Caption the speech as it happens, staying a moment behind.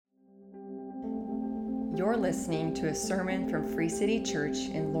You're listening to a sermon from Free City Church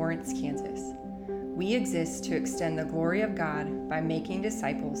in Lawrence, Kansas. We exist to extend the glory of God by making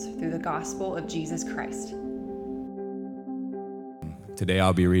disciples through the gospel of Jesus Christ. Today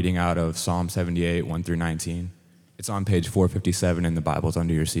I'll be reading out of Psalm 78, 1 through 19. It's on page 457 in the Bibles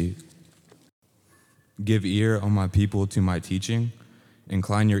under your seat. Give ear, O my people, to my teaching.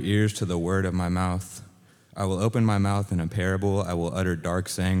 Incline your ears to the word of my mouth. I will open my mouth in a parable. I will utter dark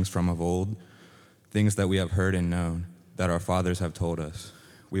sayings from of old, things that we have heard and known, that our fathers have told us.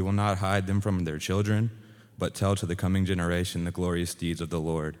 We will not hide them from their children, but tell to the coming generation the glorious deeds of the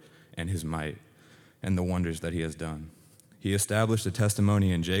Lord and his might, and the wonders that he has done. He established a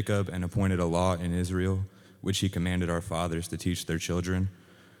testimony in Jacob and appointed a law in Israel, which he commanded our fathers to teach their children,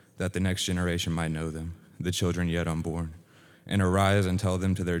 that the next generation might know them, the children yet unborn, and arise and tell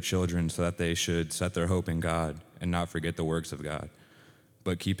them to their children, so that they should set their hope in God and not forget the works of God,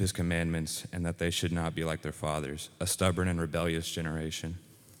 but keep his commandments, and that they should not be like their fathers, a stubborn and rebellious generation,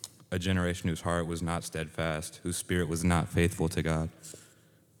 a generation whose heart was not steadfast, whose spirit was not faithful to God.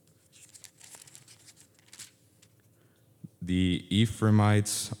 The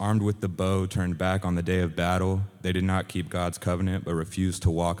Ephraimites, armed with the bow, turned back on the day of battle. They did not keep God's covenant, but refused to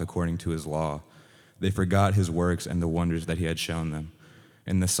walk according to his law. They forgot his works and the wonders that he had shown them.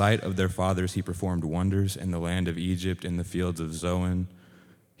 In the sight of their fathers he performed wonders in the land of Egypt, in the fields of Zoan.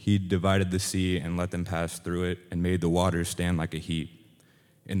 He divided the sea and let them pass through it, and made the waters stand like a heap.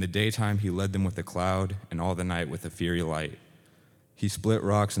 In the daytime he led them with a cloud, and all the night with a fiery light. He split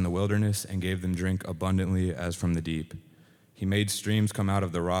rocks in the wilderness and gave them drink abundantly as from the deep. He made streams come out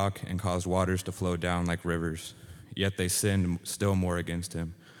of the rock and caused waters to flow down like rivers. Yet they sinned still more against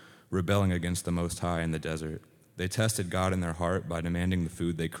him, rebelling against the Most High in the desert. They tested God in their heart by demanding the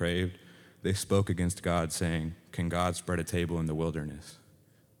food they craved. They spoke against God, saying, "Can God spread a table in the wilderness?"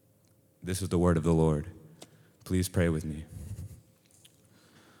 This is the word of the Lord. Please pray with me.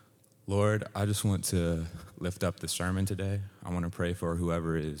 Lord, I just want to lift up the sermon today. I want to pray for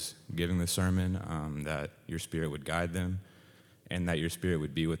whoever is giving the sermon, that your spirit would guide them, and that your spirit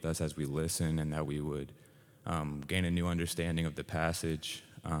would be with us as we listen, and that we would gain a new understanding of the passage,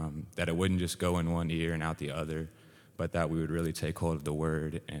 that it wouldn't just go in one ear and out the other, but that we would really take hold of the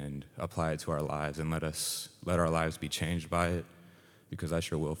word and apply it to our lives, and let our lives be changed by it, because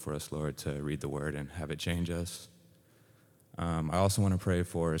that's your will for us, Lord, to read the word and have it change us. I also want to pray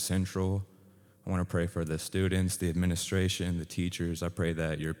for Central. I want to pray for the students, the administration, the teachers. I pray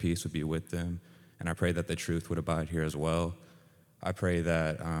that your peace would be with them, and I pray that the truth would abide here as well. I pray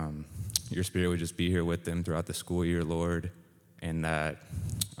that your spirit would just be here with them throughout the school year, Lord, and that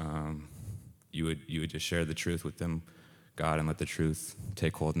you would just share the truth with them, God, and let the truth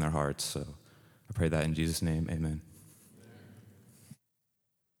take hold in their hearts. So I pray that in Jesus' name, amen.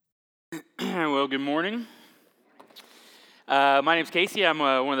 Well, good morning. My name's Casey. I'm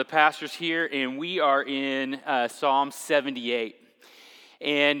one of the pastors here, and we are in Psalm 78.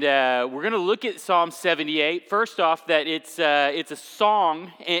 And we're going to look at Psalm 78. First off, that it's a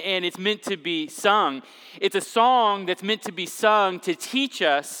song, and it's meant to be sung. It's a song that's meant to be sung to teach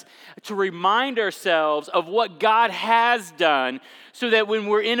us, to remind ourselves of what God has done, so that when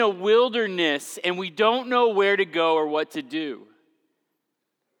we're in a wilderness and we don't know where to go or what to do,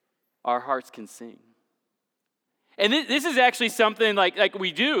 our hearts can sing. And this is actually something like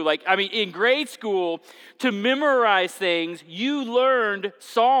we do. In grade school, to memorize things, you learned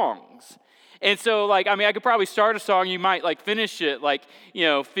songs. And so, I could probably start a song. You might, finish it,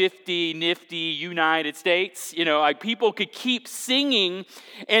 50, nifty, United States. People could keep singing,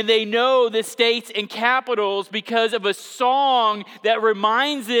 and they know the states and capitals because of a song that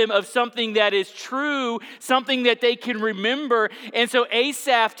reminds them of something that is true, something that they can remember. And so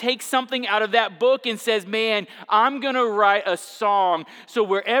Asaph takes something out of that book and says, man, I'm going to write a song. So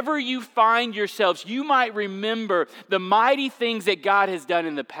wherever you find yourselves, you might remember the mighty things that God has done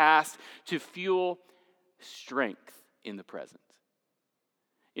in the past to fuel strength in the present.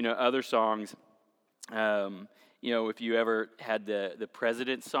 Other songs, if you ever had the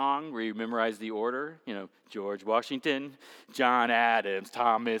President's song where you memorize the order, George Washington, John Adams,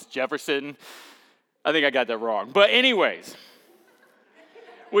 Thomas Jefferson. I think I got that wrong. But anyways,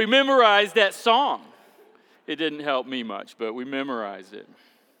 we memorized that song. It didn't help me much, but we memorized it.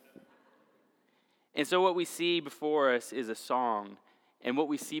 And so what we see before us is a song. And what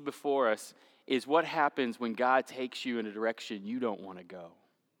we see before us is what happens when God takes you in a direction you don't want to go.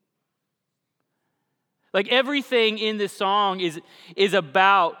 Like everything in this song is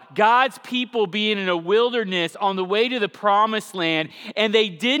about God's people being in a wilderness on the way to the promised land, and they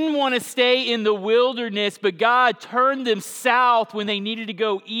didn't want to stay in the wilderness, but God turned them south when they needed to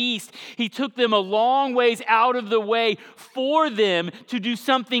go east. He took them a long ways out of the way for them to do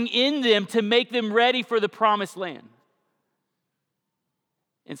something in them to make them ready for the promised land.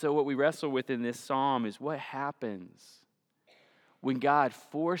 And so what we wrestle with in this psalm is what happens when God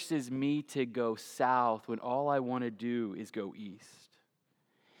forces me to go south when all I want to do is go east.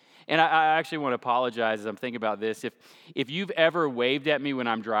 And I actually want to apologize as I'm thinking about this. If you've ever waved at me when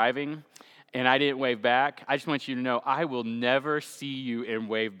I'm driving and I didn't wave back, I just want you to know I will never see you and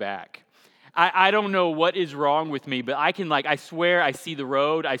wave back. I don't know what is wrong with me, but I swear I see the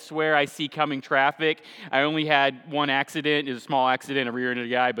road. I swear I see coming traffic. I only had one accident. It was a small accident. I rear-ended a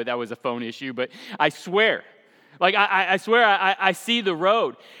guy, but that was a phone issue. But I swear. I swear I see the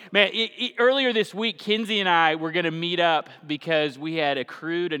road. Man, earlier this week, Kinsey and I were going to meet up because we had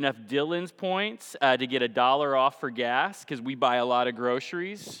accrued enough Dillon's points to get $1 off for gas because we buy a lot of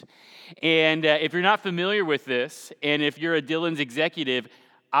groceries. And if you're not familiar with this, and if you're a Dillon's executive,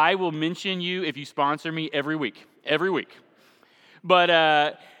 I will mention you if you sponsor me every week.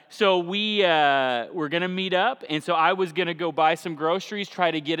 But so we were going to meet up, and so I was going to go buy some groceries, try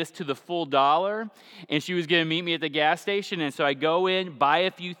to get us to the full $1, and she was going to meet me at the gas station. And so I go in, buy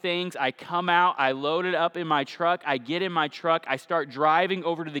a few things, I come out, I load it up in my truck, I get in my truck, I start driving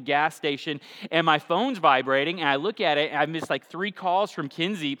over to the gas station, and my phone's vibrating, and I look at it, and I missed like 3 calls from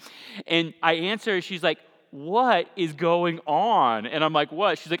Kinsey, and I answer, she's like, "What is going on?" And I'm like,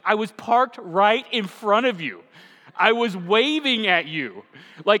 "What?" She's like, "I was parked right in front of you. I was waving at you.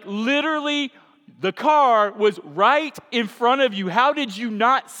 Like literally, the car was right in front of you. How did you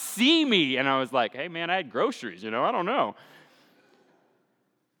not see me?" And I was like, "Hey man, I had groceries, I don't know."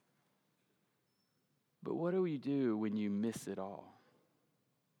 But what do we do when you miss it all?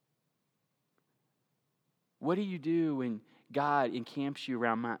 What do you do when God encamps you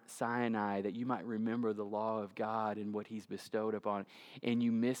around Mount Sinai that you might remember the law of God and what he's bestowed upon, and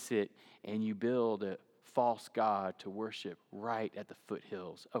you miss it and you build a false god to worship right at the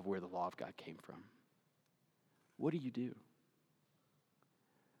foothills of where the law of God came from? What do you do?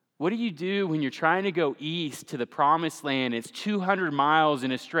 What do you do when you're trying to go east to the promised land? It's 200 miles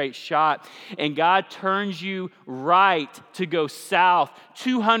in a straight shot, and God turns you right to go south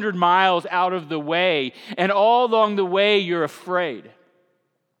 200 miles out of the way, and all along the way you're afraid.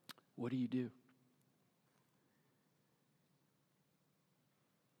 What do you do?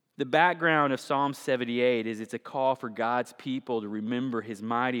 The background of Psalm 78 is it's a call for God's people to remember his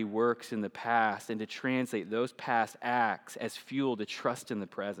mighty works in the past and to translate those past acts as fuel to trust in the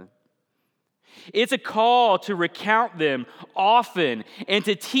present. It's a call to recount them often and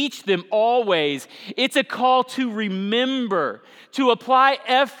to teach them always. It's a call to remember, to apply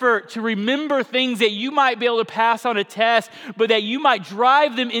effort, to remember things that you might be able to pass on a test, but that you might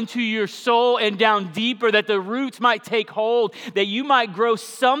drive them into your soul and down deeper, that the roots might take hold, that you might grow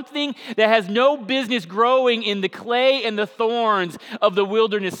something that has no business growing in the clay and the thorns of the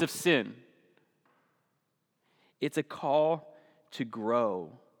wilderness of sin. It's a call to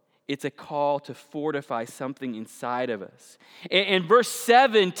grow. It's a call to fortify something inside of us. And verse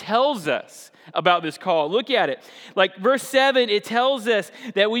 7 tells us about this call. Look at it. Like verse 7, it tells us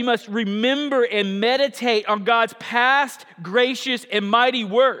that we must remember and meditate on God's past, gracious, and mighty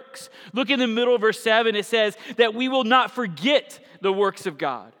works. Look in the middle of verse 7, it says that we will not forget the works of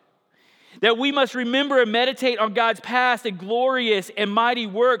God. That we must remember and meditate on God's past and glorious and mighty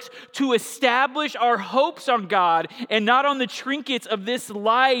works to establish our hopes on God and not on the trinkets of this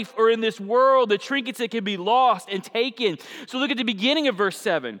life or in this world, the trinkets that can be lost and taken. So look at the beginning of verse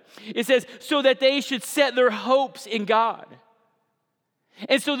 7. It says, so that they should set their hopes in God.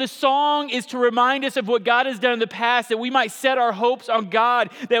 And so the song is to remind us of what God has done in the past, that we might set our hopes on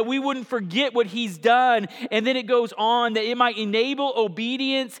God, that we wouldn't forget what he's done. And then it goes on that it might enable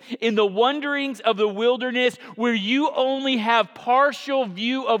obedience in the wanderings of the wilderness where you only have partial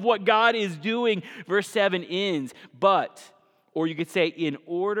view of what God is doing. Verse 7 ends, but, or you could say, in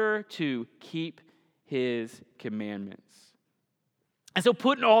order to keep his commandments. And so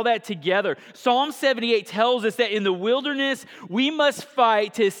putting all that together, Psalm 78 tells us that in the wilderness, we must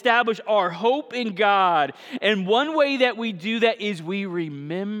fight to establish our hope in God. And one way that we do that is we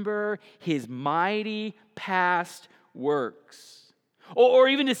remember his mighty past works. Or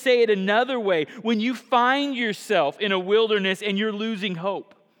even to say it another way, when you find yourself in a wilderness and you're losing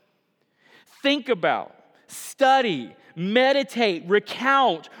hope, think about, study, meditate,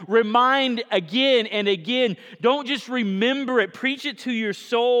 recount, remind again and again. Don't just remember it. Preach it to your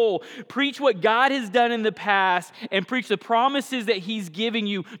soul. Preach what God has done in the past and preach the promises that He's giving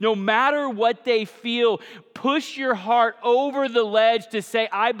you. No matter what they feel, push your heart over the ledge to say,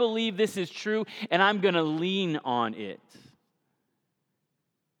 I believe this is true and I'm going to lean on it.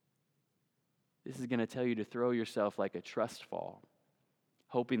 This is going to tell you to throw yourself like a trust fall,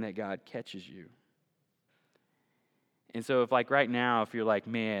 hoping that God catches you. And so if like right now, if you're like,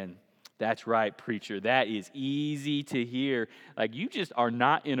 man, that's right, preacher, that is easy to hear. Like you just are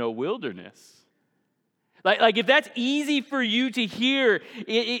not in a wilderness. Like if that's easy for you to hear,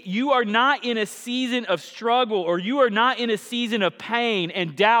 you are not in a season of struggle, or you are not in a season of pain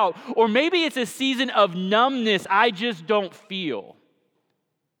and doubt, or maybe it's a season of numbness, I just don't feel.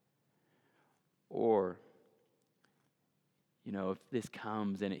 Or, if this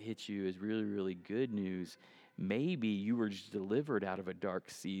comes and it hits you as really, really good news, maybe you were just delivered out of a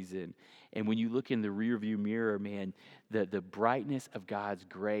dark season. And when you look in the rearview mirror, man, the brightness of God's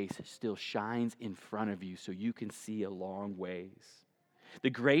grace still shines in front of you so you can see a long ways. The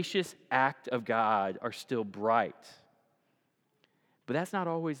gracious act of God are still bright. But that's not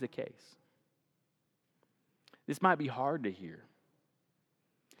always the case. This might be hard to hear.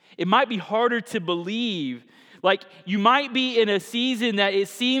 It might be harder to believe. Like you might be in a season that it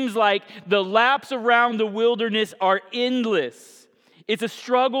seems like the laps around the wilderness are endless. It's a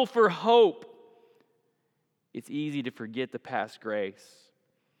struggle for hope. It's easy to forget the past grace.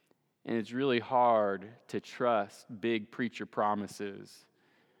 And it's really hard to trust big preacher promises.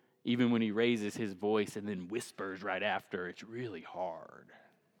 Even when he raises his voice and then whispers right after, it's really hard.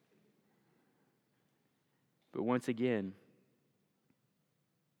 But once again,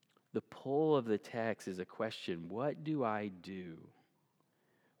 the pull of the text is a question: what do I do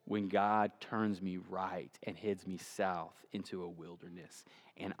when God turns me right and heads me south into a wilderness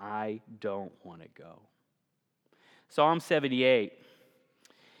and I don't want to go? Psalm 78,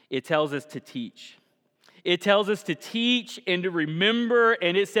 it tells us to teach. It tells us to teach and to remember,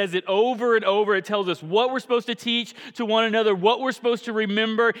 and it says it over and over. It tells us what we're supposed to teach to one another, what we're supposed to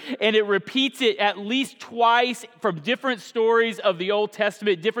remember, and it repeats it at least twice from different stories of the Old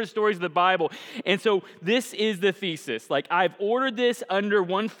Testament, different stories of the Bible. And so this is the thesis. Like I've ordered this under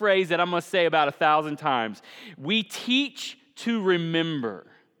one phrase that I'm going to say about 1,000 times. We teach to remember.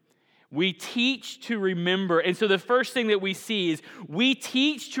 We teach to remember. And so the first thing that we see is we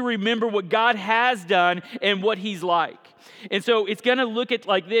teach to remember what God has done and what He's like. And so it's going to look at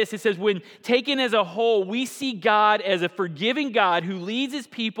like this. It says, when taken as a whole, we see God as a forgiving God who leads His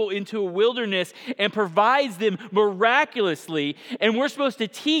people into a wilderness and provides them miraculously. And we're supposed to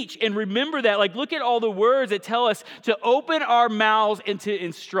teach and remember that. Like, look at all the words that tell us to open our mouths and to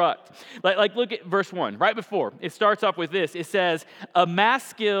instruct. Like look at verse 1. Right before, it starts off with this. It says, a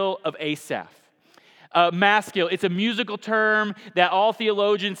maskil of Asaph. Maskil, it's a musical term that all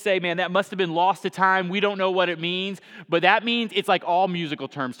theologians say, man, that must have been lost to time. We don't know what it means, but that means it's like all musical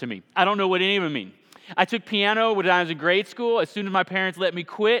terms to me. I don't know what any of them mean. I took piano when I was in grade school. As soon as my parents let me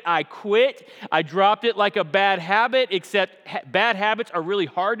quit, I quit. I dropped it like a bad habit, except bad habits are really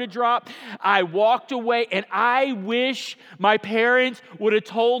hard to drop. I walked away, and I wish my parents would have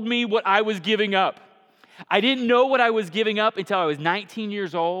told me what I was giving up. I didn't know what I was giving up until I was 19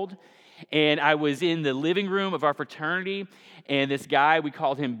 years old. And I was in the living room of our fraternity, and this guy, we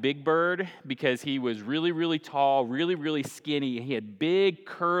called him Big Bird because he was really, really tall, really, really skinny, and he had big,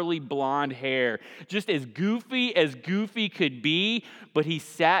 curly, blonde hair, just as goofy could be, but he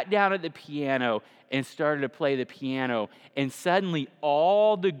sat down at the piano and started to play the piano, and suddenly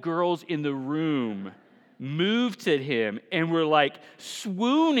all the girls in the room moved to him and were like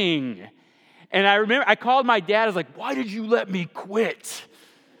swooning. And I remember I called my dad. I was like, why did you let me quit?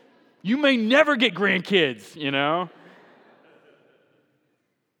 You may never get grandkids,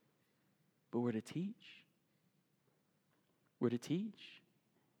 But we're to teach. We're to teach.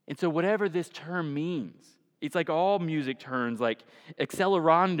 And so whatever this term means, it's like all music terms, like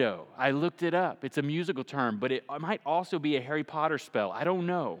accelerando. I looked it up. It's a musical term, but it might also be a Harry Potter spell. I don't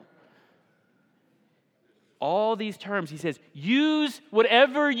know. All these terms, he says, use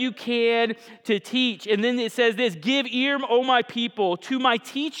whatever you can to teach. And then it says this, give ear, O my people, to my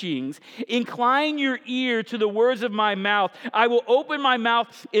teachings. Incline your ear to the words of my mouth. I will open my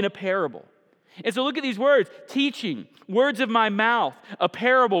mouth in a parable. And so look at these words, teaching, words of my mouth, a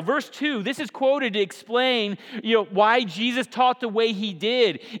parable. Verse 2, this is quoted to explain, why Jesus taught the way He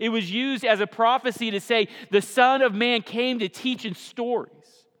did. It was used as a prophecy to say the Son of Man came to teach in stories.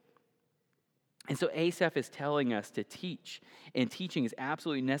 And so Asaph is telling us to teach, and teaching is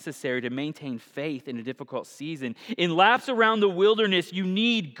absolutely necessary to maintain faith in a difficult season. In laps around the wilderness, you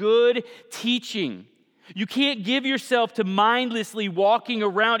need good teaching. You can't give yourself to mindlessly walking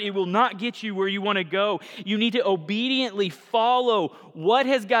around. It will not get you where you want to go. You need to obediently follow what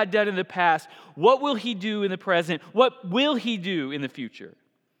has God done in the past, what will he do in the present, what will he do in the future.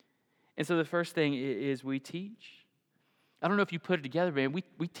 And so the first thing is we teach. I don't know if you put it together, man.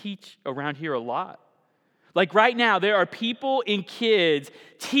 We teach around here a lot. Like right now, there are people and kids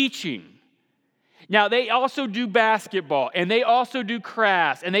teaching. Now, they also do basketball, and they also do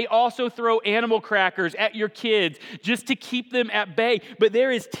crafts, and they also throw animal crackers at your kids just to keep them at bay. But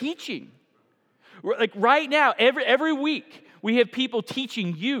there is teaching. Like right now, every week, we have people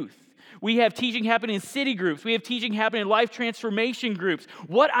teaching youth. We have teaching happening in city groups. We have teaching happening in life transformation groups.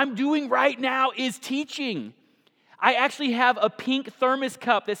 What I'm doing right now is teaching. I actually have a pink thermos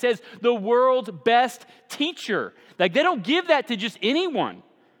cup that says the world's best teacher. Like they don't give that to just anyone.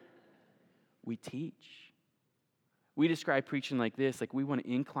 We teach. We describe preaching like this, like we want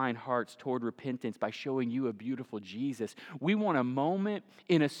to incline hearts toward repentance by showing you a beautiful Jesus. We want a moment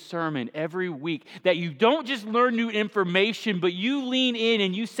in a sermon every week that you don't just learn new information, but you lean in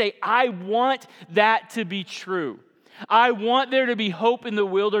and you say, I want that to be true. I want there to be hope in the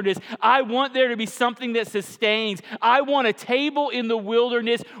wilderness. I want there to be something that sustains. I want a table in the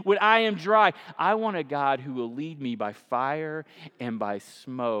wilderness when I am dry. I want a God who will lead me by fire and by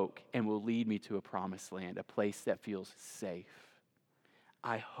smoke and will lead me to a promised land, a place that feels safe.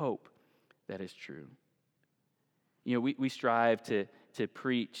 I hope that is true. You know, we strive to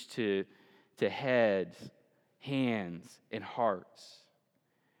preach to heads, hands, and hearts.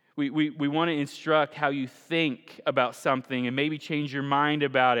 We want to instruct how you think about something and maybe change your mind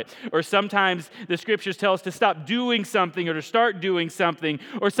about it. Or sometimes the scriptures tell us to stop doing something or to start doing something.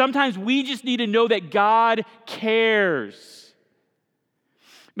 Or sometimes we just need to know that God cares.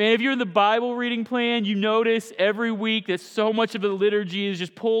 Man, if you're in the Bible reading plan, you notice every week that so much of the liturgy is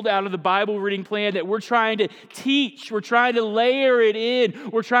just pulled out of the Bible reading plan that we're trying to teach. We're trying to layer it in.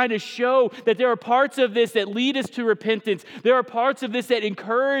 We're trying to show that there are parts of this that lead us to repentance. There are parts of this that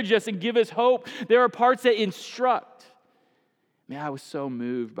encourage us and give us hope. There are parts that instruct. Man, I was so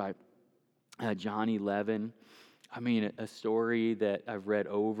moved by John 11. I mean, a story that I've read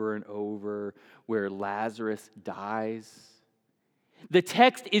over and over where Lazarus dies. The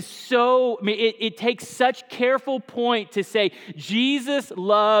text is it takes such careful point to say Jesus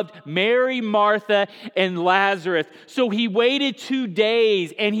loved Mary, Martha, and Lazarus. So he waited 2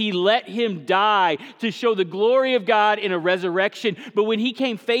 days and he let him die to show the glory of God in a resurrection. But when he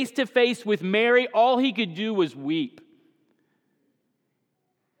came face to face with Mary, all he could do was weep.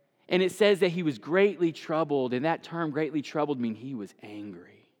 And it says that he was greatly troubled, and that term greatly troubled means he was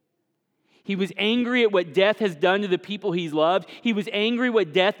angry. He was angry at what death has done to the people he's loved. He was angry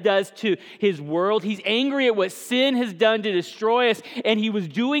what death does to his world. He's angry at what sin has done to destroy us, and he was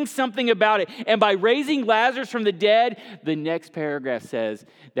doing something about it. And by raising Lazarus from the dead, the next paragraph says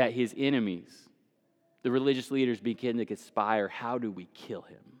that his enemies, the religious leaders, begin to conspire. How do we kill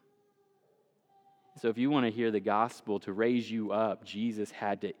him? So if you want to hear the gospel to raise you up, Jesus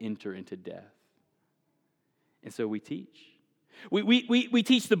had to enter into death. And so we teach. We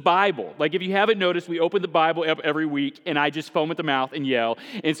teach the Bible. Like if you haven't noticed, we open the Bible up every week and I just foam at the mouth and yell.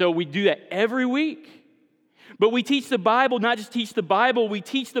 And so we do that every week. But we teach the Bible, not just teach the Bible, we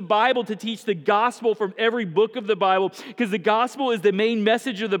teach the Bible to teach the gospel from every book of the Bible, because the gospel is the main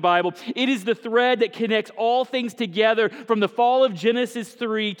message of the Bible. It is the thread that connects all things together from the fall of Genesis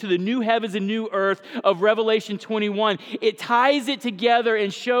 3 to the new heavens and new earth of Revelation 21. It ties it together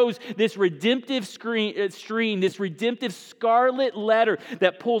and shows this redemptive stream, this redemptive scarlet letter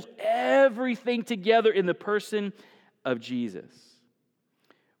that pulls everything together in the person of Jesus.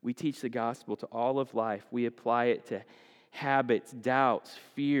 We teach the gospel to all of life. We apply it to habits, doubts,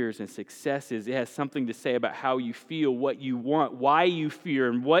 fears, and successes. It has something to say about how you feel, what you want, why you fear,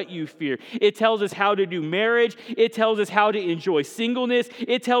 and what you fear. It tells us how to do marriage. It tells us how to enjoy singleness.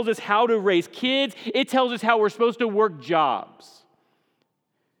 It tells us how to raise kids. It tells us how we're supposed to work jobs.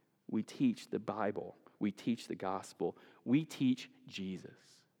 We teach the Bible. We teach the gospel. We teach Jesus.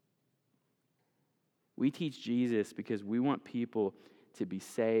 We teach Jesus because we want people to be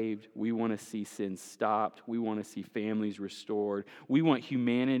saved. We want to see sin stopped. We want to see families restored. We want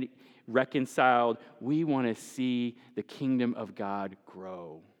humanity reconciled. We want to see the kingdom of God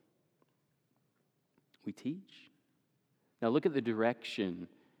grow. We teach. Now look at the direction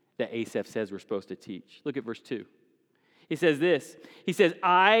that Asaph says we're supposed to teach. Look at verse 2. He says this. He says,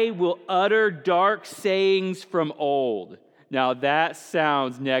 I will utter dark sayings from old. Now that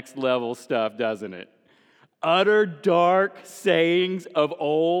sounds next level stuff, doesn't it? Utter dark sayings of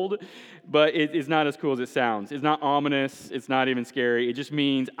old, but it's not as cool as it sounds. It's not ominous. It's not even scary. It just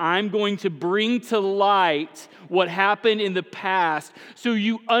means I'm going to bring to light what happened in the past so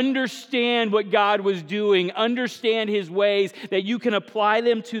you understand what God was doing, understand his ways, that you can apply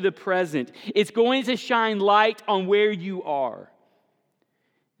them to the present. It's going to shine light on where you are.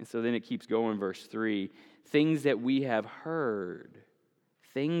 And so then it keeps going, verse 3. Things that we have heard,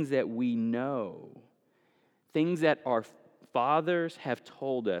 things that we know, things that our fathers have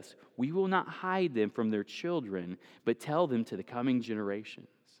told us, we will not hide them from their children, but tell them to the coming generations.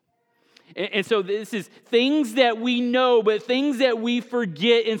 And so this is things that we know, but things that we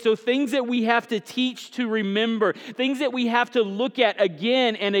forget. And so things that we have to teach to remember, things that we have to look at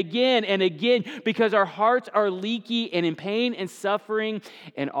again and again and again, because our hearts are leaky and in pain and suffering,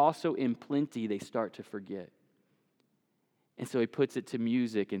 and also in plenty, they start to forget. And so he puts it to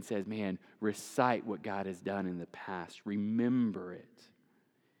music and says, man, recite what God has done in the past. Remember it.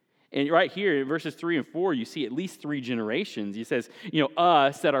 And right here in verses 3 and 4, you see at least 3 generations. He says,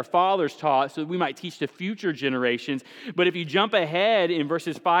 us that our fathers taught so that we might teach to future generations. But if you jump ahead in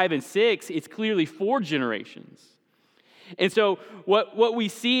verses 5 and 6, it's clearly 4 generations. And so what we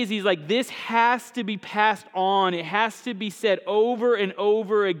see is he's like, this has to be passed on. It has to be said over and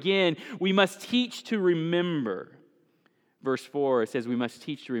over again. We must teach to remember. Verse 4, it says, we must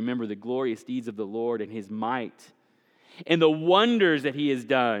teach to remember the glorious deeds of the Lord and his might and the wonders that he has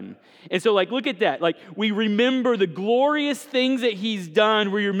done. And so, look at that. We remember the glorious things that he's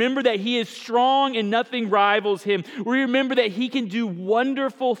done. We remember that he is strong and nothing rivals him. We remember that he can do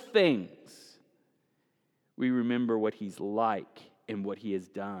wonderful things. We remember what he's like and what he has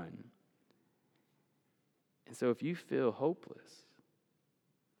done. And so if you feel hopeless,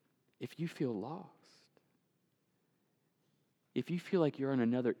 if you feel lost, if you feel like you're on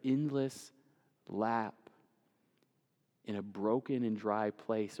another endless lap in a broken and dry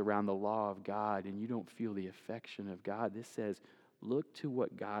place around the law of God and you don't feel the affection of God, this says, look to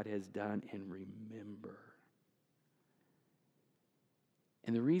what God has done and remember.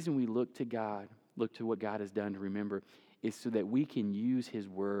 And the reason we look to what God has done to remember, is so that we can use his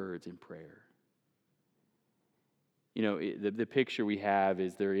words in prayer. The picture we have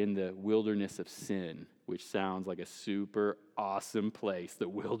is they're in the wilderness of sin, which sounds like a super awesome place, the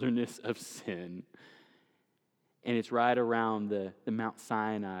wilderness of sin. And it's right around the Mount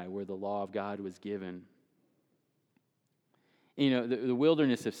Sinai where the law of God was given. The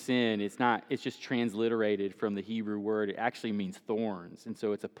wilderness of sin, it's just transliterated from the Hebrew word. It actually means thorns. And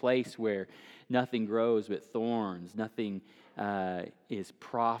so it's a place where nothing grows but thorns. Nothing is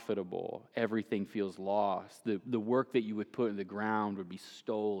profitable. Everything feels lost. The work that you would put in the ground would be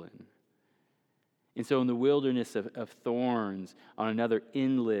stolen. And so in the wilderness of thorns, on another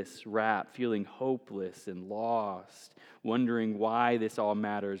endless rap, feeling hopeless and lost, wondering why this all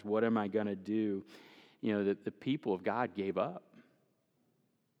matters, what am I going to do? The people of God gave up.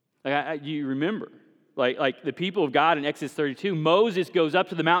 You remember, like the people of God in Exodus 32, Moses goes up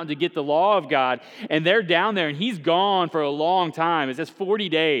to the mountain to get the law of God, and they're down there, and he's gone for a long time. It says 40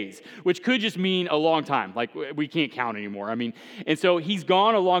 days, which could just mean a long time. We can't count anymore. And so he's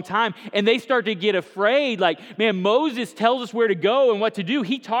gone a long time, and they start to get afraid. Man, Moses tells us where to go and what to do.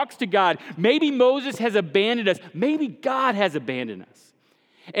 He talks to God. Maybe Moses has abandoned us. Maybe God has abandoned us.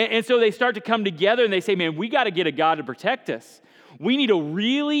 And so they start to come together, and they say, man, we got to get a God to protect us. We need a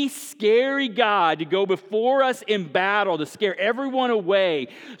really scary God to go before us in battle, to scare everyone away.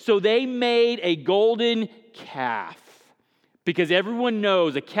 So they made a golden calf, because everyone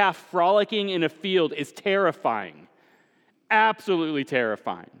knows a calf frolicking in a field is terrifying, absolutely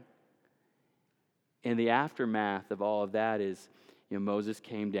terrifying. And the aftermath of all of that is, Moses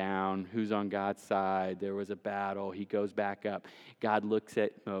came down. Who's on God's side? There was a battle. He goes back up. God looks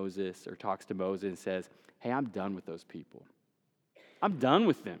at Moses, or talks to Moses, and says, hey, I'm done with those people. I'm done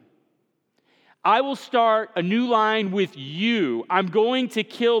with them. I will start a new line with you. I'm going to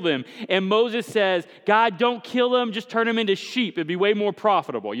kill them. And Moses says, God, don't kill them. Just turn them into sheep. It'd be way more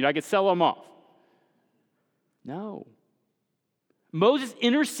profitable. I could sell them off. No. Moses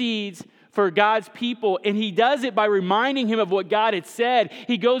intercedes for God's people, and he does it by reminding him of what God had said.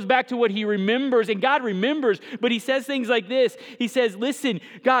 He goes back to what he remembers, and God remembers, but he says things like this. He says, listen,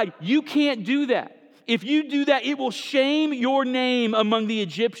 God, you can't do that. If you do that, it will shame your name among the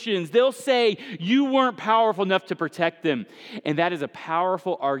Egyptians. They'll say you weren't powerful enough to protect them. And that is a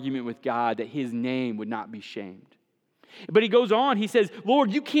powerful argument with God, that his name would not be shamed. But he goes on, he says,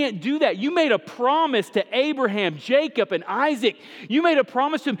 Lord, you can't do that. You made a promise to Abraham, Jacob, and Isaac. You made a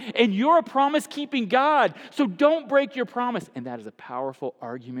promise to them, and you're a promise-keeping God. So don't break your promise. And that is a powerful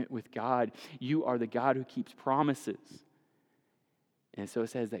argument with God. You are the God who keeps promises. And so it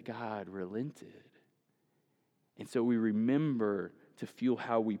says that God relented. And so we remember to fuel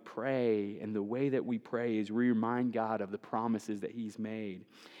how we pray. And the way that we pray is we remind God of the promises that he's made.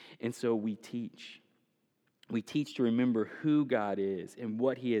 And so we teach. We teach to remember who God is and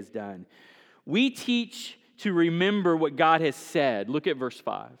what he has done. We teach to remember what God has said. Look at verse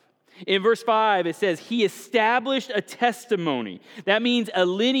 5. In verse 5, it says, he established a testimony. That means a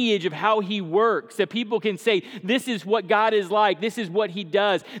lineage of how he works, that people can say, this is what God is like, this is what he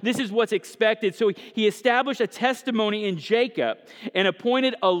does, this is what's expected. So he established a testimony in Jacob and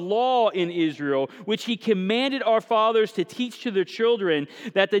appointed a law in Israel, which he commanded our fathers to teach to their children,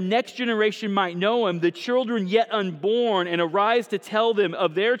 that the next generation might know him, the children yet unborn, and arise to tell them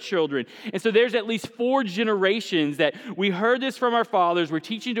of their children. And so there's at least 4 generations that we heard this from our fathers, we're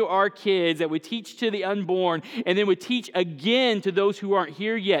teaching to our kids, that would teach to the unborn, and then would teach again to those who aren't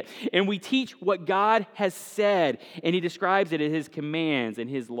here yet. And we teach what God has said, and he describes it as his commands and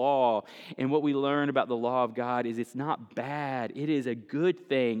his law. And what we learn about the law of God is it's not bad. It is a good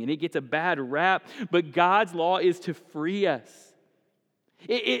thing, and it gets a bad rap, but God's law is to free us.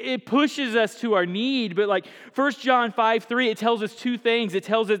 It pushes us to our need, but like 1 John 5:3, it tells us 2 things. It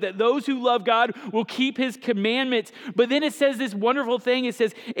tells us that those who love God will keep his commandments, but then it says this wonderful thing. It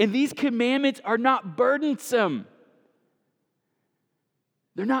says, and these commandments are not burdensome.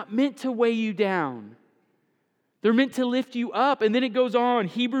 They're not meant to weigh you down. They're meant to lift you up. And then it goes on,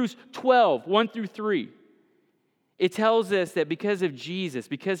 Hebrews 12, 1-3. It tells us that because of Jesus,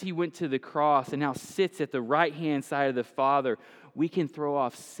 because he went to the cross and now sits at the right-hand side of the Father, we can throw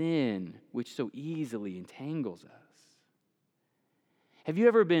off sin, which so easily entangles us. Have you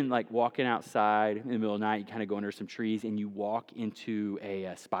ever been like walking outside in the middle of the night, you kind of go under some trees, and you walk into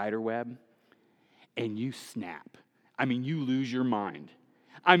a spider web, and you snap? I mean, you lose your mind.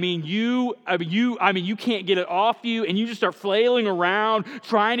 You can't get it off you, and you just start flailing around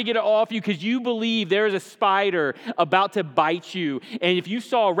trying to get it off you because you believe there is a spider about to bite you. And if you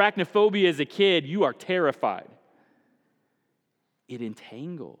saw arachnophobia as a kid, you are terrified. It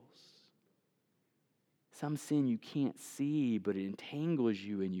entangles. Some sin you can't see, but it entangles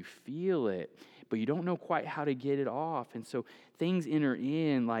you and you feel it, but you don't know quite how to get it off. And so things enter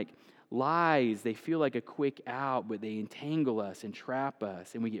in like lies. They feel like a quick out, but they entangle us and trap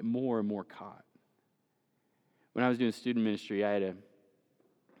us, and we get more and more caught. When I was doing student ministry, I had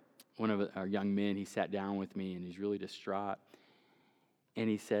one of our young men, he sat down with me, and he's really distraught. And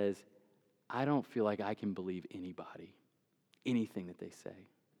he says, I don't feel like I can believe anybody, anything that they say.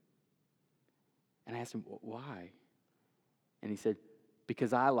 And I asked him, why? And he said,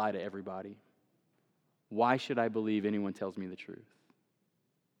 because I lie to everybody. Why should I believe anyone tells me the truth?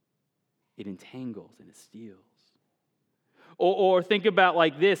 It entangles and it steals. Or think about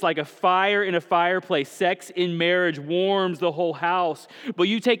like this, like a fire in a fireplace. Sex in marriage warms the whole house. But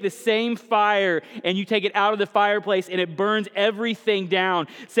you take the same fire and you take it out of the fireplace and it burns everything down.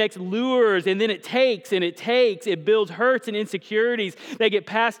 Sex lures and then it takes and it takes. It builds hurts and insecurities that get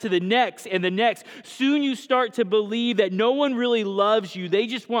passed to the next and the next. Soon you start to believe that no one really loves you. They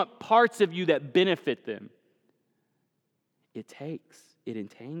just want parts of you that benefit them. It takes. It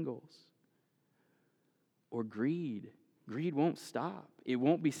entangles. Or greed. Greed won't stop. It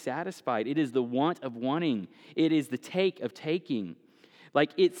won't be satisfied. It is the want of wanting. It is the take of taking.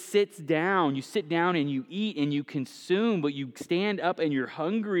 Like it sits down. You sit down and you eat and you consume, but you stand up and you're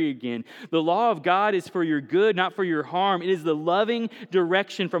hungry again. The law of God is for your good, not for your harm. It is the loving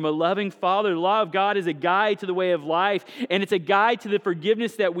direction from a loving Father. The law of God is a guide to the way of life, and it's a guide to the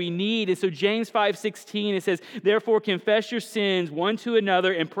forgiveness that we need. And so James 5:16, it says, therefore confess your sins one to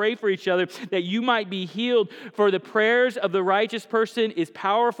another and pray for each other that you might be healed. For the prayers of the righteous person is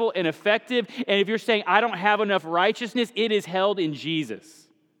powerful and effective. And if you're saying, I don't have enough righteousness, it is held in Jesus.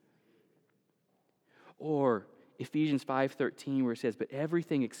 Or Ephesians 5:13, where it says, but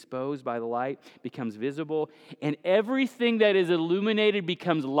everything exposed by the light becomes visible, and everything that is illuminated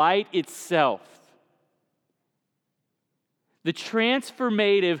becomes light itself. The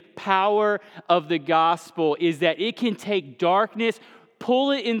transformative power of the gospel is that it can take darkness,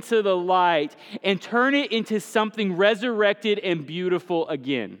 pull it into the light, and turn it into something resurrected and beautiful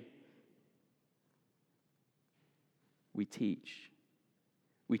again. We teach.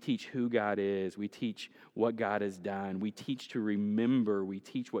 We teach who God is. We teach what God has done. We teach to remember. We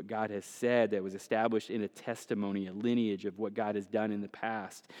teach what God has said that was established in a testimony, a lineage of what God has done in the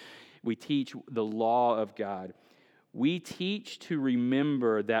past. We teach the law of God. we teach to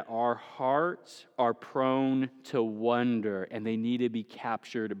remember that our hearts are prone to wonder and they need to be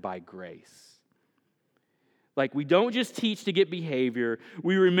captured by grace. Like, we don't just teach to get behavior.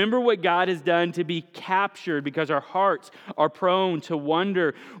 We remember what God has done to be captured because our hearts are prone to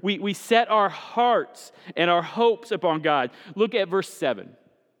wonder. We set our hearts and our hopes upon God. Look at verse 7.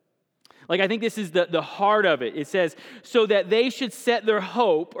 Like, I think this is the heart of it. It says, so that they should set their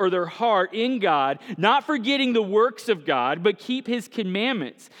hope or their heart in God, not forgetting the works of God, but keep his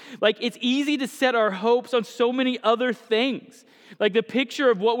commandments. Like, it's easy to set our hopes on so many other things. Like, the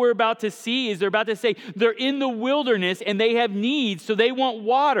picture of what we're about to see is they're about to say they're in the wilderness and they have needs, so they want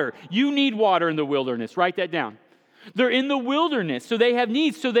water. You need water in the wilderness. Write that down. They're in the wilderness, so they have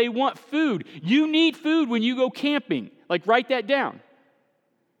needs, so they want food. You need food when you go camping. Like, write that down.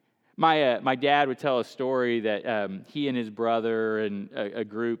 My dad would tell a story that he and his brother and a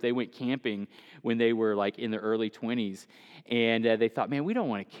group, they went camping when they were like in their early 20s. And they thought, man, we don't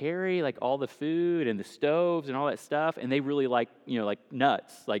want to carry like all the food and the stoves and all that stuff. And they really like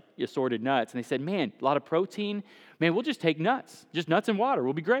nuts, like assorted nuts. And they said, man, a lot of protein. Man, we'll just take nuts, just nuts and water.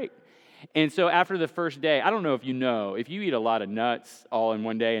 We'll be great. And so after the first day, I don't know if you eat a lot of nuts all in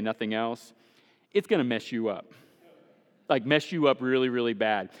one day and nothing else, it's going to mess you up. Like mess you up really, really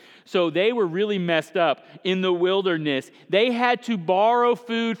bad. So they were really messed up in the wilderness. They had to borrow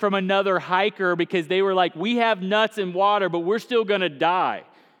food from another hiker because they were like, we have nuts and water, but we're still going to die.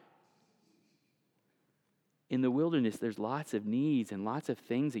 In the wilderness, there's lots of needs and lots of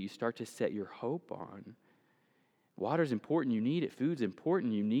things that you start to set your hope on. Water's important, you need it. Food's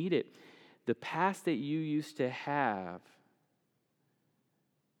important, you need it. The past that you used to have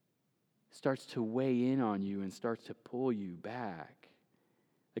starts to weigh in on you and starts to pull you back.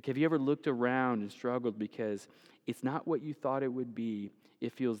 Like, have you ever looked around and struggled because it's not what you thought it would be?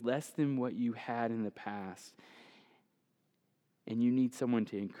 It feels less than what you had in the past. And you need someone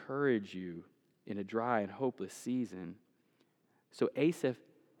to encourage you in a dry and hopeless season. So Asaph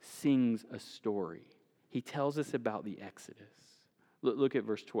sings a story. He tells us about the Exodus. Look at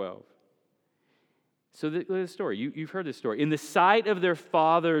verse 12. So look at the story. You've heard this story. In the sight of their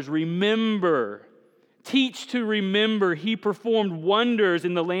fathers, remember, teach to remember, he performed wonders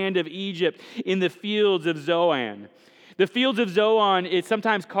in the land of Egypt, in the fields of Zoan. The fields of Zoan is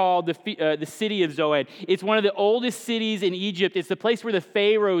sometimes called the city of Zoan. It's one of the oldest cities in Egypt. It's the place where the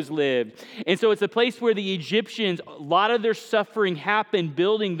pharaohs lived. And so it's the place where the Egyptians, a lot of their suffering happened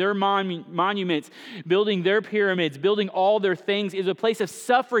building their monuments, building their pyramids, building all their things. It was a place of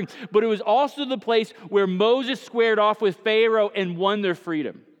suffering, but it was also the place where Moses squared off with Pharaoh and won their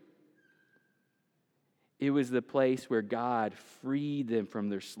freedom. It was the place where God freed them from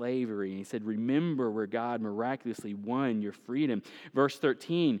their slavery. And he said, remember where God miraculously won your freedom. Verse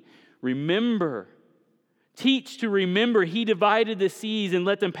 13, remember, teach to remember. He divided the seas and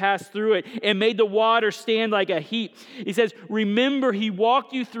let them pass through it and made the water stand like a heap. He says, remember, he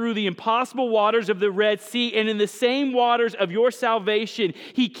walked you through the impossible waters of the Red Sea, and in the same waters of your salvation,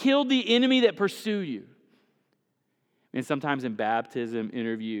 he killed the enemy that pursued you. And sometimes in baptism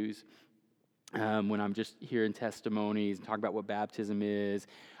interviews, when I'm just hearing testimonies and talk about what baptism is,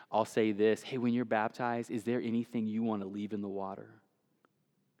 I'll say this: hey, when you're baptized, is there anything you want to leave in the water?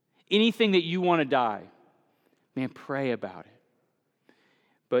 Anything that you want to die? Man, pray about it.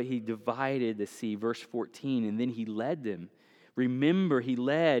 But he divided the sea, verse 14, and then he led them. Remember, he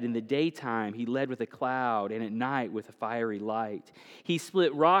led in the daytime, he led with a cloud, and at night with a fiery light. He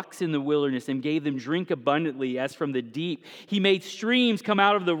split rocks in the wilderness and gave them drink abundantly as from the deep. He made streams come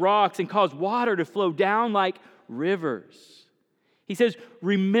out of the rocks and caused water to flow down like rivers. He says,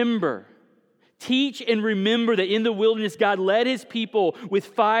 remember. Teach and remember that in the wilderness, God led his people with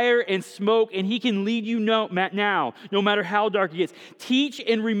fire and smoke, and he can lead you now, no matter how dark it gets. Teach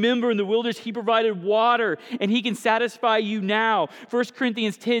and remember in the wilderness, he provided water, and he can satisfy you now. 1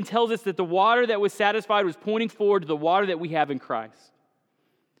 Corinthians 10 tells us that the water that was satisfied was pointing forward to the water that we have in Christ.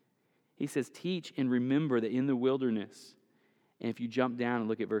 He says, teach and remember that in the wilderness, and if you jump down and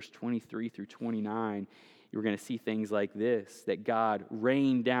look at verse 23 through 29, you're going to see things like this, that God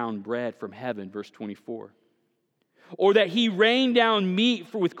rained down bread from heaven, verse 24. Or that he rained down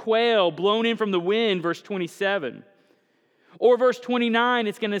meat with quail blown in from the wind, verse 27. Or verse 29,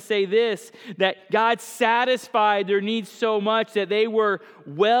 it's going to say this, that God satisfied their needs so much that they were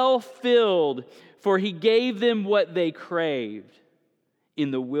well filled, for he gave them what they craved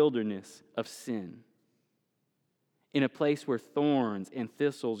in the wilderness of sin, in a place where thorns and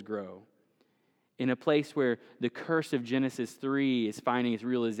thistles grow, in a place where the curse of Genesis 3 is finding its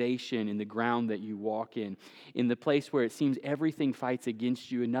realization in the ground that you walk in the place where it seems everything fights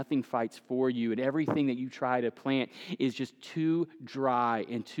against you and nothing fights for you, and everything that you try to plant is just too dry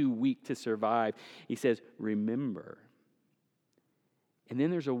and too weak to survive. He says, remember. And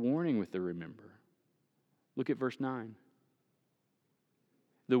then there's a warning with the remember. Look at verse 9.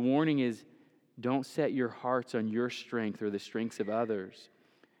 The warning is, don't set your hearts on your strength or the strengths of others.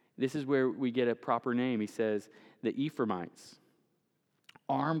 This is where we get a proper name. He says, the Ephraimites,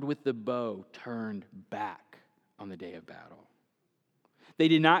 armed with the bow, turned back on the day of battle. They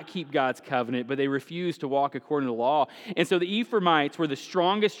did not keep God's covenant, but they refused to walk according to the law. And so the Ephraimites were the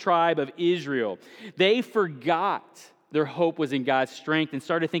strongest tribe of Israel. They forgot their hope was in God's strength and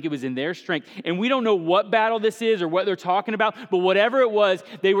started to think it was in their strength. And we don't know what battle this is or what they're talking about, but whatever it was,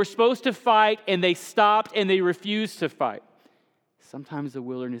 they were supposed to fight, and they stopped and they refused to fight. Sometimes the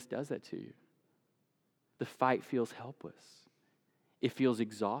wilderness does that to you. The fight feels helpless. It feels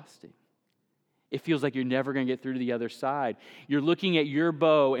exhausting. It feels like you're never going to get through to the other side. You're looking at your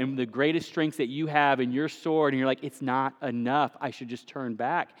bow and the greatest strengths that you have and your sword, and you're like, it's not enough. I should just turn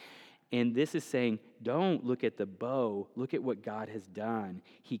back. And this is saying, don't look at the bow. Look at what God has done.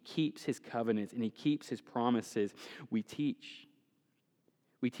 He keeps his covenants and he keeps his promises. We teach.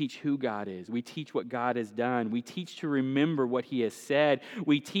 We teach who God is. We teach what God has done. We teach to remember what he has said.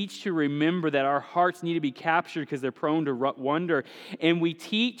 We teach to remember that our hearts need to be captured because they're prone to wonder. And we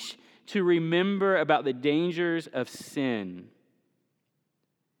teach to remember about the dangers of sin.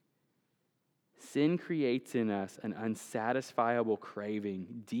 Sin creates in us an unsatisfiable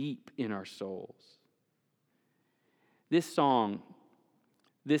craving deep in our souls. This psalm,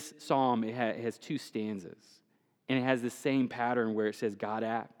 it has two stanzas. And it has the same pattern where it says God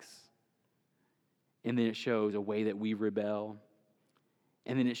acts. And then it shows a way that we rebel.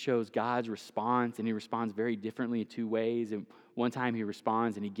 And then it shows God's response, and he responds very differently in two ways. And one time he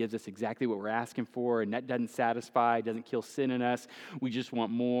responds and he gives us exactly what we're asking for, and that doesn't satisfy, doesn't kill sin in us. We just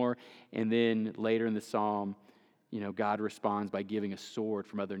want more. And then later in the psalm, God responds by giving a sword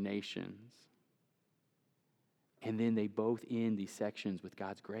from other nations. And then they both end these sections with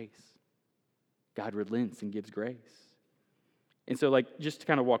God's grace. God relents and gives grace. And so, just to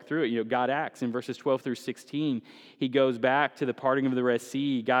kind of walk through it, God acts. In verses 12 through 16, he goes back to the parting of the Red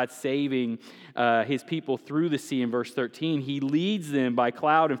Sea, God saving his people through the sea in verse 13. He leads them by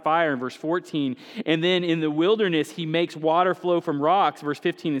cloud and fire in verse 14. And then in the wilderness, he makes water flow from rocks, verse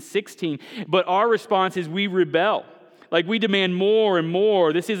 15 and 16. But our response is we rebel. We demand more and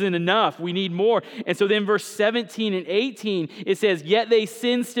more. This isn't enough. We need more. And so then verse 17 and 18, it says, yet they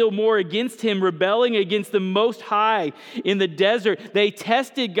sinned still more against him, rebelling against the Most High in the desert. They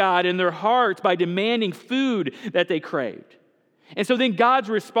tested God in their hearts by demanding food that they craved. And so then God's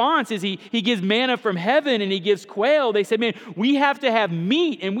response is he gives manna from heaven and he gives quail. They said, man, we have to have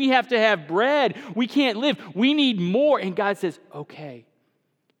meat and we have to have bread. We can't live. We need more. And God says, okay.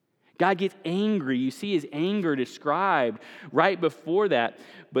 God gets angry. You see his anger described right before that.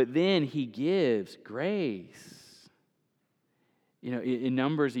 But then he gives grace. In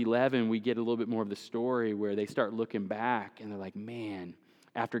Numbers 11, we get a little bit more of the story where they start looking back and they're like, man,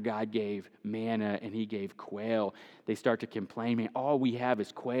 after God gave manna and he gave quail, they start to complain, man, all we have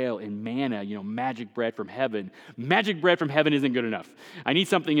is quail and manna, magic bread from heaven. Magic bread from heaven isn't good enough. I need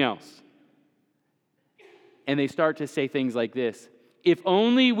something else. And they start to say things like this. If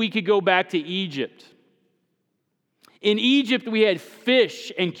only we could go back to Egypt. In Egypt, we had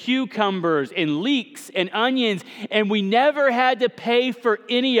fish and cucumbers and leeks and onions, and we never had to pay for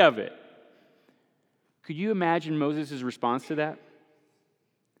any of it. Could you imagine Moses' response to that?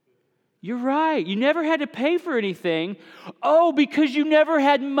 You're right. You never had to pay for anything. Oh, because you never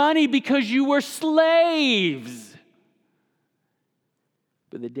had money because you were slaves.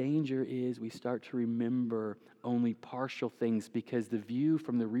 But the danger is we start to remember only partial things because the view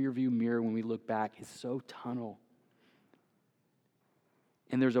from the rearview mirror when we look back is so tunnel.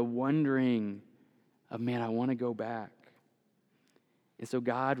 And there's a wondering of, man, I want to go back. And so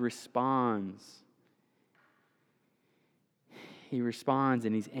God responds. He responds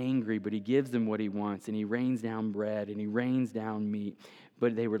and he's angry, but he gives them what he wants, and he rains down bread and he rains down meat.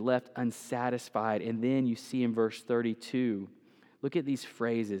 But they were left unsatisfied. And then you see in verse 32, look at these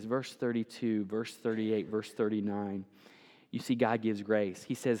phrases, verse 32, verse 38, verse 39. You see God gives grace.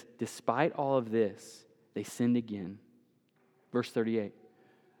 He says, despite all of this, they sinned again. Verse 38.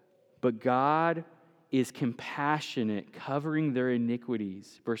 But God is compassionate, covering their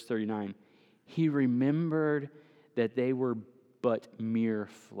iniquities. Verse 39. He remembered that they were but mere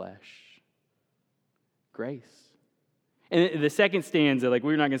flesh. Grace. And the second stanza, like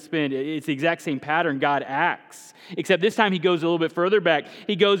we're not going to spend, it's the exact same pattern. God acts, except this time he goes a little bit further back.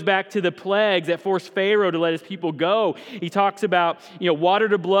 He goes back to the plagues that forced Pharaoh to let his people go. He talks about, water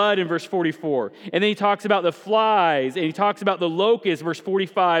to blood in verse 44. And then he talks about the flies, and he talks about the locusts, verse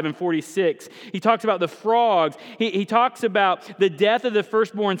 45 and 46. He talks about the frogs. He talks about the death of the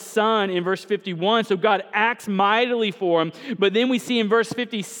firstborn son in verse 51. So God acts mightily for him. But then we see in verse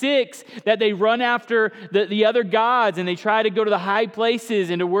 56 that they run after the other gods, and they try to go to the high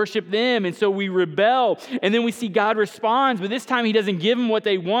places and to worship them, and so we rebel. And then we see God responds, but this time he doesn't give them what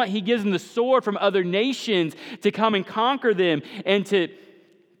they want. He gives them the sword from other nations to come and conquer them and to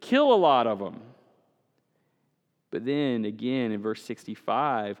kill a lot of them. But then again in verse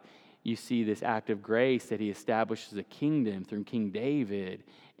 65, you see this act of grace that he establishes a kingdom through King David,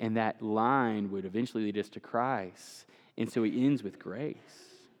 and that line would eventually lead us to Christ. And so he ends with grace.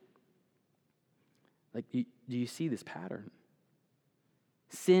 Like, do you see this pattern?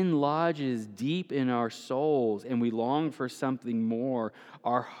 Sin lodges deep in our souls, and we long for something more.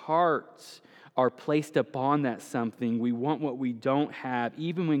 Our hearts are placed upon that something. We want what we don't have.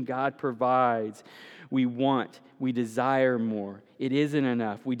 Even when God provides, we desire more. It isn't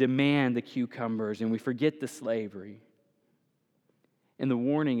enough. We demand the cucumbers, and we forget the slavery. And the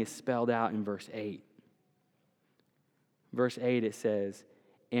warning is spelled out in verse 8. Verse 8, it says,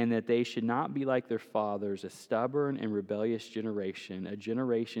 and that they should not be like their fathers, a stubborn and rebellious generation, a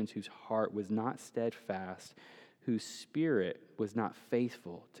generation whose heart was not steadfast, whose spirit was not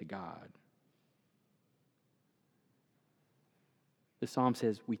faithful to God. The psalm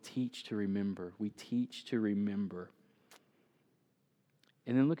says, we teach to remember. We teach to remember.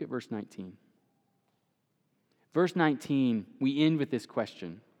 And then look at verse 19. Verse 19, we end with this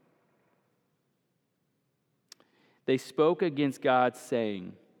question. They spoke against God,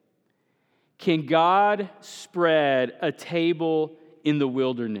 saying, can God spread a table in the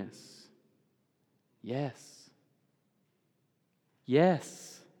wilderness? Yes.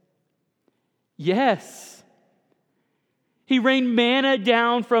 Yes. Yes. He rained manna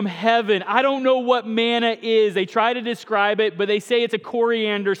down from heaven. I don't know what manna is. They try to describe it, but they say it's a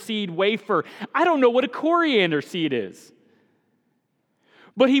coriander seed wafer. I don't know what a coriander seed is.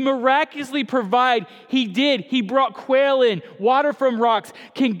 But he miraculously provided. He did. He brought quail in, water from rocks.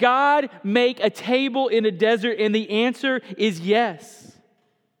 Can God make a table in a desert? And the answer is yes.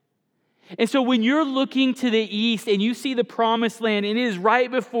 And so when you're looking to the east and you see the promised land and it is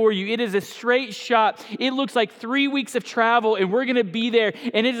right before you, it is a straight shot. It looks like 3 weeks of travel and we're going to be there.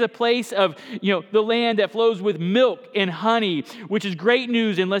 And it is a place of, the land that flows with milk and honey, which is great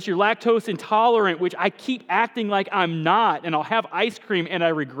news unless you're lactose intolerant, which I keep acting like I'm not. And I'll have ice cream and I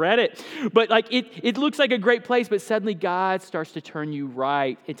regret it. But it looks like a great place, but suddenly God starts to turn you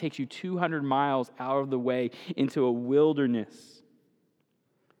right. It takes you 200 miles out of the way into a wilderness.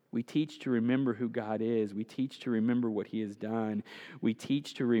 We teach to remember who God is. We teach to remember what he has done. We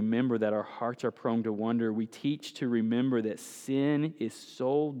teach to remember that our hearts are prone to wonder. We teach to remember that sin is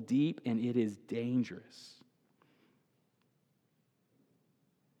so deep and it is dangerous.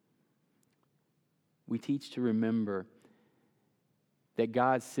 We teach to remember that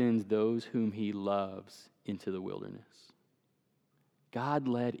God sends those whom he loves into the wilderness. God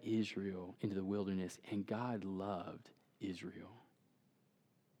led Israel into the wilderness, and God loved Israel.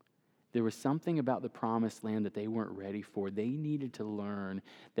 There was something about the promised land that they weren't ready for. They needed to learn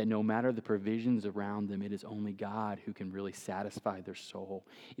that no matter the provisions around them, it is only God who can really satisfy their soul.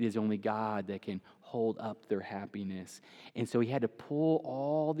 It is only God that can hold up their happiness. And so he had to pull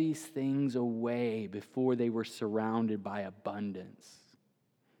all these things away before they were surrounded by abundance.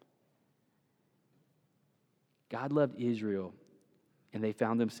 God loved Israel, and they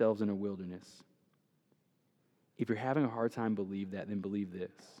found themselves in a wilderness. If you're having a hard time believe that, then believe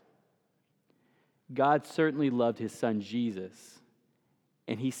this. God certainly loved his son Jesus,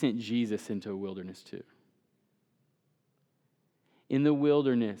 and he sent Jesus into a wilderness too. In the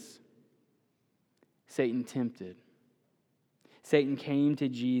wilderness, Satan tempted. Satan came to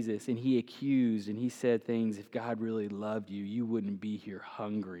Jesus and he accused and he said things, if God really loved you, you wouldn't be here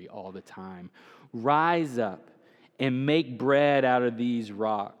hungry all the time. Rise up and make bread out of these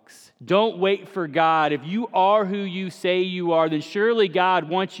rocks. Don't wait for God. If you are who you say you are, then surely God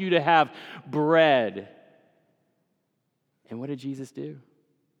wants you to have bread. And what did Jesus do?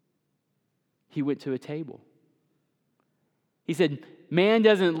 He went to a table. He said, man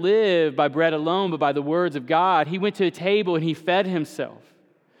doesn't live by bread alone, but by the words of God. He went to a table and he fed himself.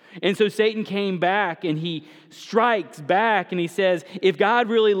 And so Satan came back and he strikes back and he says, if God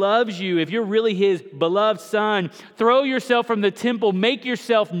really loves you, if you're really his beloved son, throw yourself from the temple, make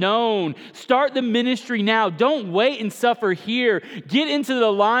yourself known, start the ministry now. Don't wait and suffer here. Get into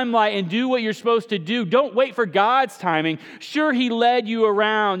the limelight and do what you're supposed to do. Don't wait for God's timing. Sure, he led you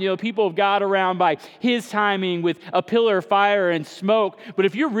around, people of God around by his timing with a pillar of fire and smoke. But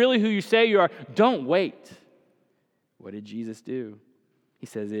if you're really who you say you are, don't wait. What did Jesus do? He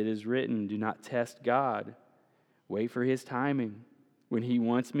says, it is written, do not test God. Wait for his timing. When he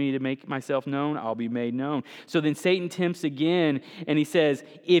wants me to make myself known, I'll be made known. So then Satan tempts again, and he says,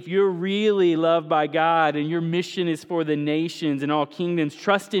 if you're really loved by God and your mission is for the nations and all kingdoms,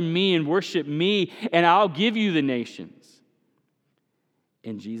 trust in me and worship me, and I'll give you the nations.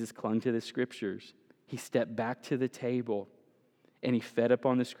 And Jesus clung to the scriptures. He stepped back to the table, and he fed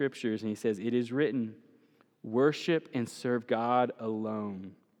upon the scriptures, and he says, it is written, worship and serve God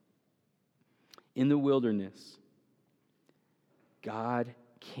alone. In the wilderness, God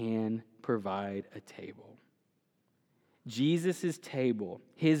can provide a table. Jesus' table,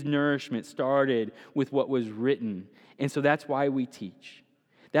 his nourishment started with what was written. And so that's why we teach.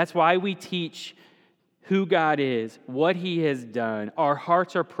 That's why we teach who God is, what he has done. Our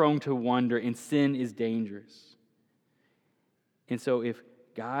hearts are prone to wonder, and sin is dangerous. And so if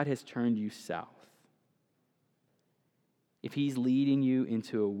God has turned you south, if he's leading you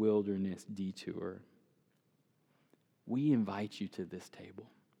into a wilderness detour, we invite you to this table.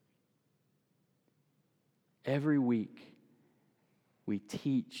 Every week, we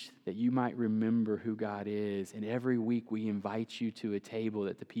teach that you might remember who God is. And every week, we invite you to a table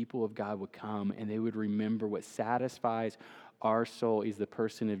that the people of God would come and they would remember what satisfies our soul is the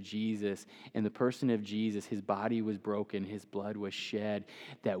person of Jesus. And the person of Jesus, his body was broken, his blood was shed,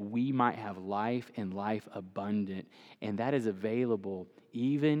 that we might have life and life abundant. And that is available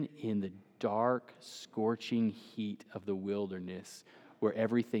even in the dark, scorching heat of the wilderness where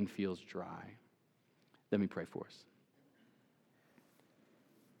everything feels dry. Let me pray for us.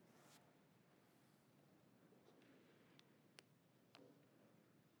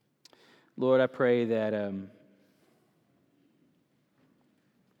 Lord, I pray that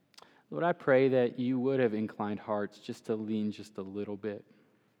you would have inclined hearts just to lean just a little bit.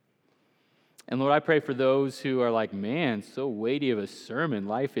 And Lord, I pray for those who are like, man, so weighty of a sermon.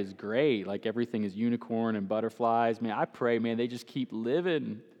 Life is great. Like everything is unicorn and butterflies. Man, I pray, man, they just keep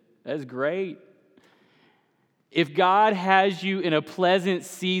living. That's great. If God has you in a pleasant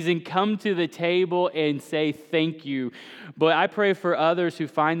season, come to the table and say thank you. But I pray for others who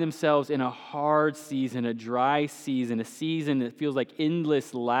find themselves in a hard season, a dry season, a season that feels like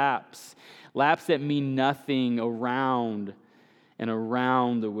endless laps that mean nothing around and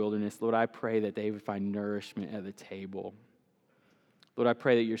around the wilderness. Lord, I pray that they would find nourishment at the table. Lord, I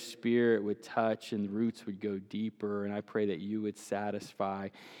pray that your spirit would touch and the roots would go deeper, and I pray that you would satisfy.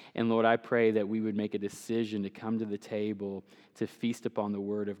 And Lord, I pray that we would make a decision to come to the table to feast upon the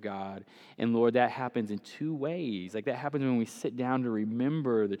word of God. And Lord, that happens in two ways. Like that happens when we sit down to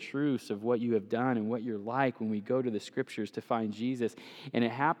remember the truths of what you have done and what you're like, when we go to the scriptures to find Jesus. And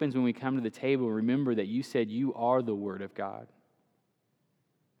it happens when we come to the table and remember that you said you are the word of God,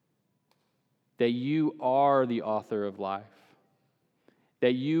 that you are the author of life,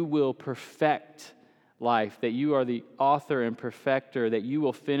 that you will perfect life, that you are the author and perfecter, that you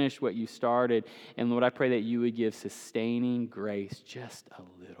will finish what you started. And Lord, I pray that you would give sustaining grace just a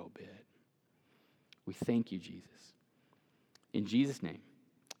little bit. We thank you, Jesus. In Jesus' name,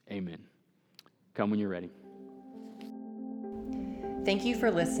 amen. Come when you're ready. Thank you for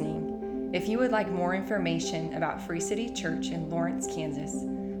listening. If you would like more information about Free City Church in Lawrence, Kansas,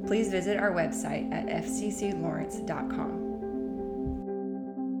 please visit our website at fcclawrence.com.